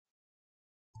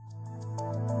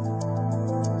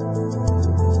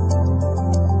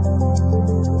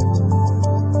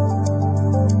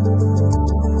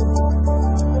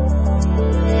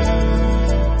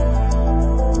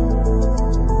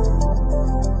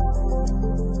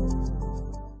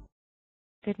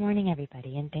Good morning,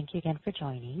 everybody, and thank you again for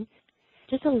joining.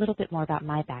 Just a little bit more about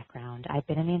my background. I've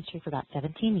been in the industry for about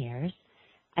 17 years.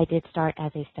 I did start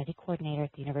as a study coordinator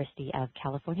at the University of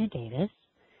California, Davis.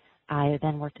 I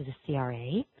then worked as a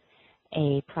CRA,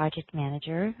 a project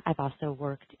manager. I've also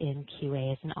worked in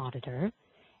QA as an auditor.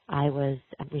 I was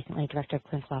recently director of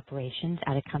clinical operations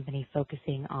at a company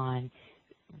focusing on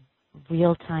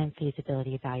real-time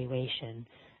feasibility evaluation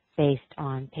based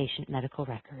on patient medical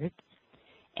records,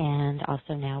 and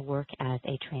also now work as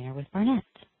a trainer with Barnett.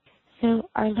 So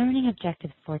our learning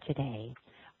objectives for today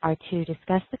are to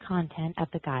discuss the content of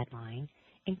the guideline,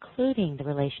 including the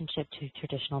relationship to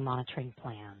traditional monitoring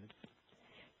plans,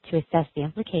 to assess the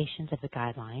implications of the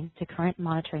guideline to current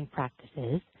monitoring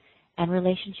practices and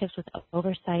relationships with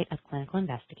oversight of clinical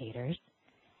investigators,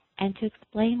 and to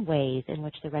explain ways in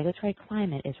which the regulatory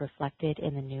climate is reflected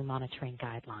in the new monitoring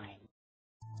guideline.